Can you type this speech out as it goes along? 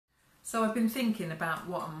So I've been thinking about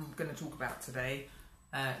what I'm going to talk about today.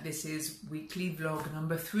 This is weekly vlog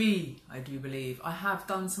number 3, I do believe. I have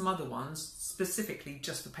done some other ones, specifically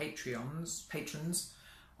just for patrons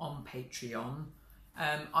on Patreon.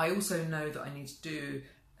 I also know that I need to do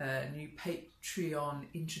a new Patreon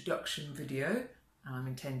introduction video, and I'm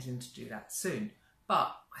intending to do that soon.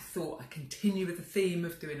 But I thought I'd continue with the theme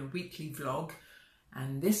of doing a weekly vlog,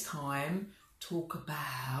 and this time talk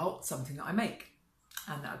about something that I make,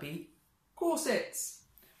 and that would be corsets.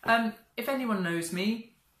 If anyone knows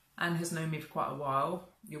me and has known me for quite a while,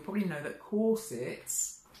 you'll probably know that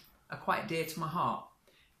corsets are quite dear to my heart.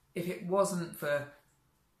 If it wasn't for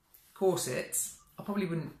corsets, I probably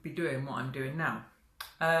wouldn't be doing what I'm doing now.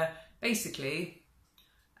 Basically,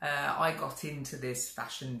 I got into this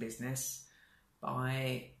fashion business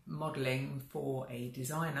by modelling for a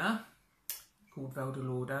designer called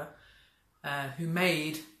Velda who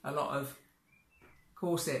made a lot of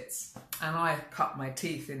corsets, and I cut my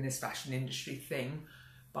teeth in this fashion industry thing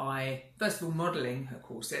by first of all modelling her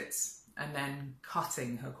corsets and then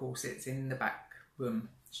cutting her corsets in the back room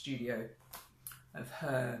studio of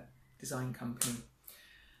her design company.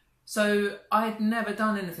 So I'd never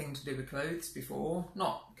done anything to do with clothes before,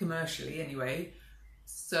 not commercially anyway,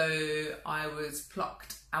 so I was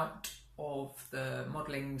plucked out of the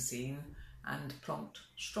modelling scene and plonked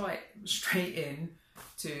straight in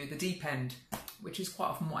to the deep end, which is quite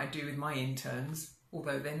often what I do with my interns,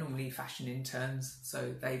 although they're normally fashion interns,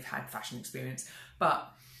 so they've had fashion experience.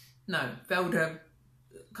 But no, Velda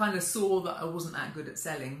kind of saw that I wasn't that good at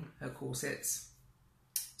selling her corsets,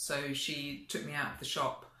 so she took me out of the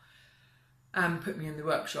shop and put me in the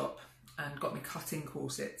workshop and got me cutting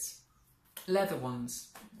corsets. Leather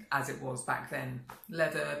ones, as it was back then.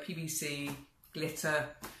 Leather, PVC, glitter.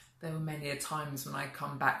 There were many a times when I'd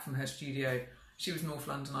come back from her studio. She was North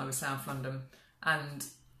London, I was South London, and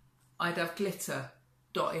I'd have glitter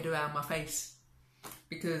dotted around my face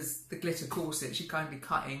because the glitter corset she'd kind of be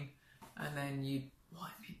cutting, and then you'd wipe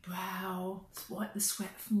your brow, wipe the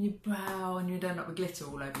sweat from your brow, and you'd end up with glitter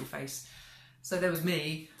all over your face. So there was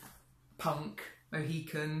me, punk,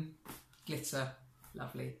 Mohican, glitter,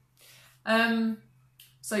 lovely.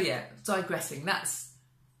 So yeah, digressing, that's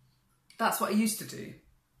what I used to do.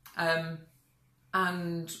 And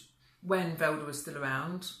when Velda was still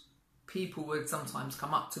around, people would sometimes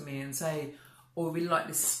come up to me and say, "Oh, I really like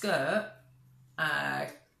this skirt,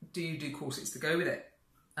 do you do corsets to go with it?"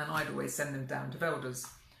 And I'd always send them down to Velda's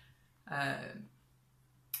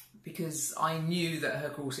because I knew that her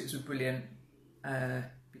corsets were brilliant,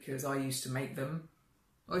 because I used to make them.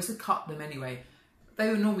 I used to cut them anyway. They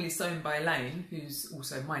were normally sewn by Elaine, who's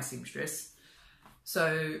also my seamstress.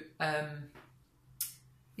 So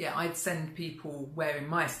yeah, I'd send people wearing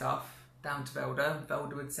my stuff down to Velda.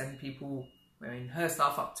 Velda would send people wearing her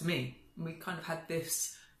stuff up to me. And we kind of had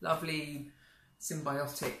this lovely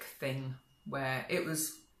symbiotic thing where it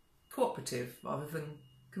was cooperative rather than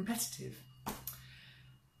competitive.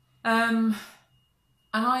 And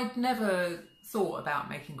I'd never thought about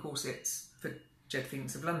making corsets for Jed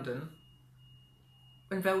Phoenix of London.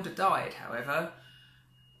 When Velda died, however,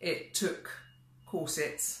 it took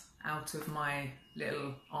corsets out of my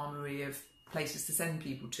little armoury of places to send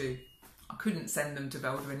people to. I couldn't send them to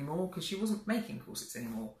Velda anymore because she wasn't making corsets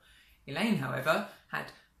anymore. Elaine, however,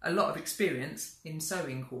 had a lot of experience in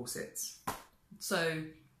sewing corsets. So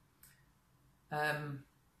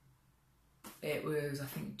it was, I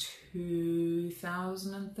think,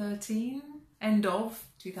 2013, end of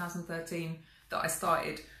 2013, that I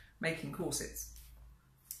started making corsets.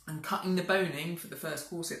 And cutting the boning for the first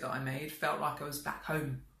corset that I made felt like I was back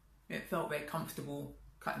home. It felt very comfortable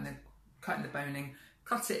cutting the boning.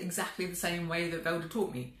 Cut it exactly the same way that Velda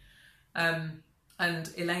taught me. And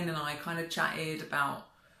Elaine and I kind of chatted about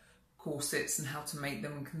corsets and how to make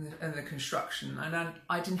them and the construction. And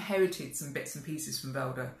I'd inherited some bits and pieces from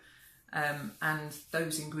Velda. And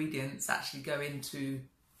those ingredients actually go into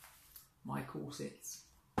my corsets.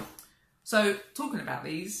 So talking about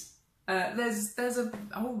these, there's a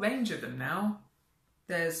whole range of them now.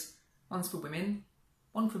 There's ones for women,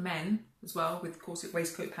 one for men as well, with corset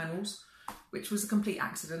waistcoat panels, which was a complete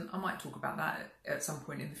accident. I might talk about that at some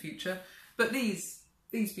point in the future. But these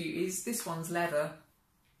beauties, this one's leather,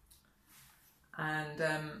 and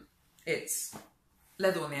it's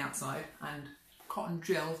leather on the outside and cotton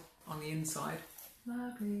drill on the inside.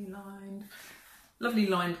 Lovely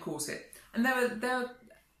lined corset. And there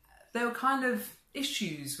were kind of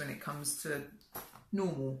issues when it comes to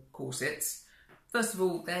normal corsets. First of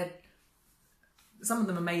all, some of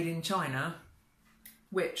them are made in China,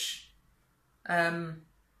 which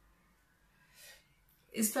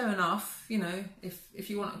is fair enough, you know, if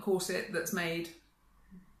you want a corset that's made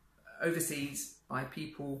overseas by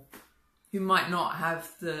people who might not have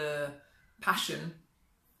the passion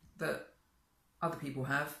that other people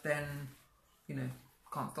have, then, you know,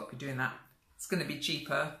 can't stop you doing that. It's going to be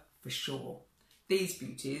cheaper for sure. These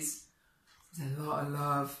beauties, there's a lot of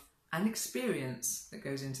love and experience that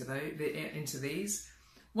goes into these.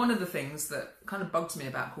 One of the things that kind of bugs me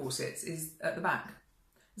about corsets is at the back.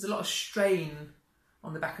 There's a lot of strain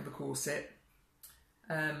on the back of a corset.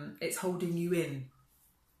 It's holding you in.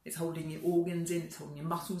 It's holding your organs in, it's holding your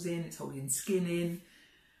muscles in, it's holding skin in.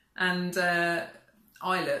 And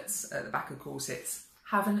eyelets at the back of corsets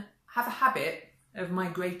have a habit of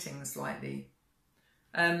migrating slightly.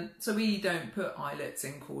 So we don't put eyelets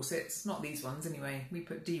in corsets, not these ones anyway. We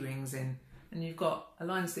put D-rings in, and you've got a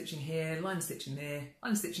line stitching here, line stitching there,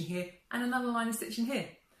 line stitching here, and another line stitching here.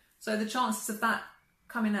 So the chances of that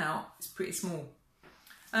coming out is pretty small.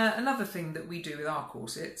 Another thing that we do with our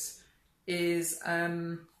corsets is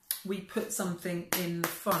we put something in the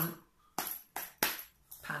front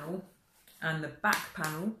panel and the back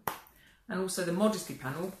panel and also the modesty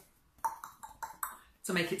panel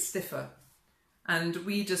to make it stiffer. And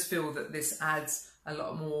we just feel that this adds a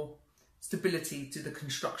lot more stability to the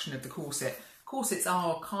construction of the corset. Corsets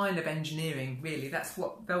are kind of engineering, really. That's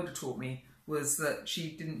what Velda taught me, was that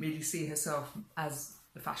she didn't really see herself as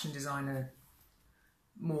a fashion designer,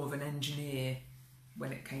 more of an engineer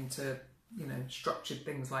when it came to, you know, structured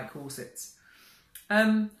things like corsets.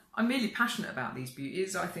 I'm really passionate about these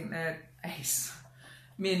beauties. I think they're ace.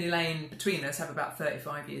 Me and Elaine, between us, have about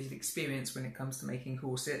 35 years of experience when it comes to making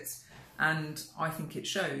corsets, and I think it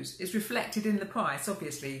shows. It's reflected in the price,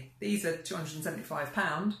 obviously. These are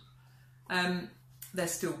 £275. They're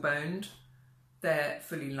still boned. They're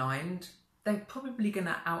fully lined. They're probably going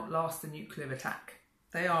to outlast the nuclear attack.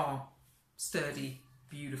 They are sturdy,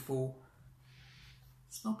 beautiful,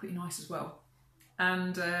 smell pretty nice as well.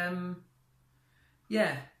 And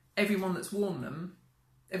yeah, everyone that's worn them,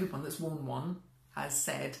 everyone that's worn one has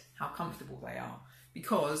said how comfortable they are,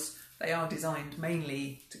 because they are designed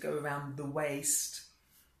mainly to go around the waist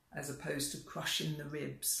as opposed to crushing the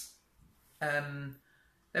ribs.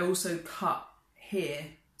 They're also cut here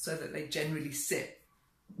so that they generally sit,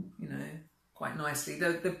 you know, quite nicely.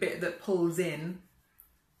 The bit that pulls in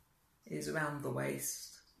is around the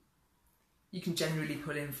waist. You can generally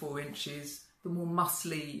pull in 4 inches. The more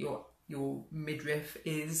muscly your midriff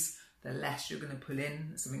is, the less you're going to pull in.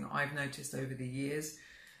 That's something that I've noticed over the years.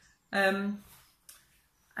 And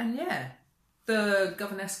yeah, the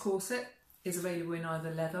governess corset is available in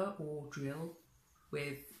either leather or drill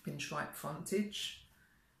with pinstripe frontage.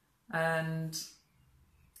 And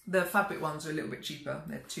the fabric ones are a little bit cheaper.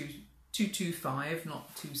 They're $225,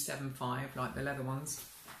 not $275 like the leather ones.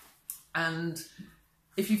 And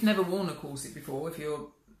if you've never worn a corset before, if you're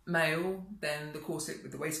male, then the corset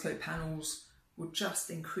with the waistcoat panels will just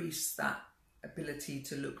increase that ability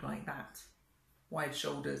to look like that. Wide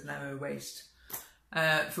shoulders, narrow waist.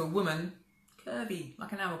 For a woman, curvy,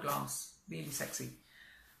 like an hourglass, really sexy.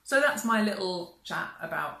 So that's my little chat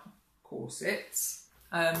about corsets.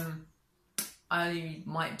 I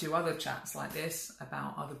might do other chats like this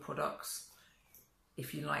about other products.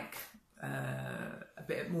 If you like a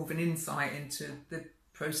bit more of an insight into the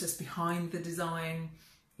process behind the design,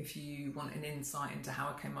 if you want an insight into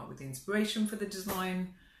how I came up with the inspiration for the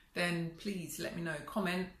design, then please let me know.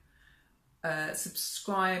 Comment,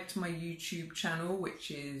 subscribe to my YouTube channel,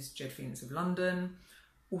 which is Jed Phoenix of London.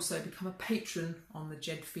 Also become a patron on the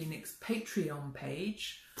Jed Phoenix Patreon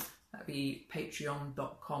page. That'd be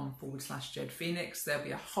patreon.com/Jed Phoenix. There'll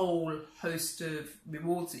be a whole host of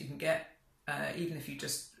rewards that you can get, even if you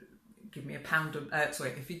just give me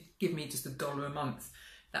if you give me just $1 a month.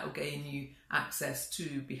 That will gain you access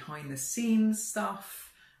to behind the scenes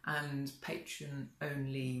stuff and Patreon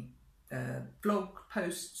only blog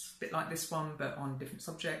posts, a bit like this one, but on different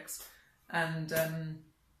subjects. And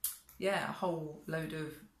yeah, a whole load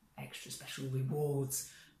of extra special rewards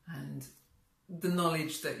and the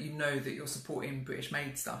knowledge that you know that you're supporting British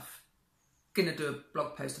made stuff. Gonna do a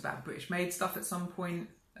blog post about British made stuff at some point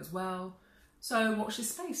as well. So watch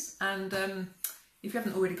this space. And if you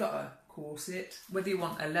haven't already got a corset, whether you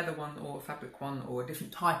want a leather one or a fabric one or a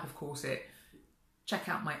different type of corset, check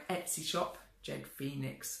out my Etsy shop, Jed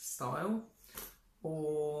Phoenix Style,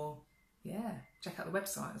 or yeah, check out the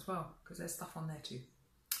website as well, because there's stuff on there too.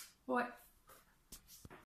 All right.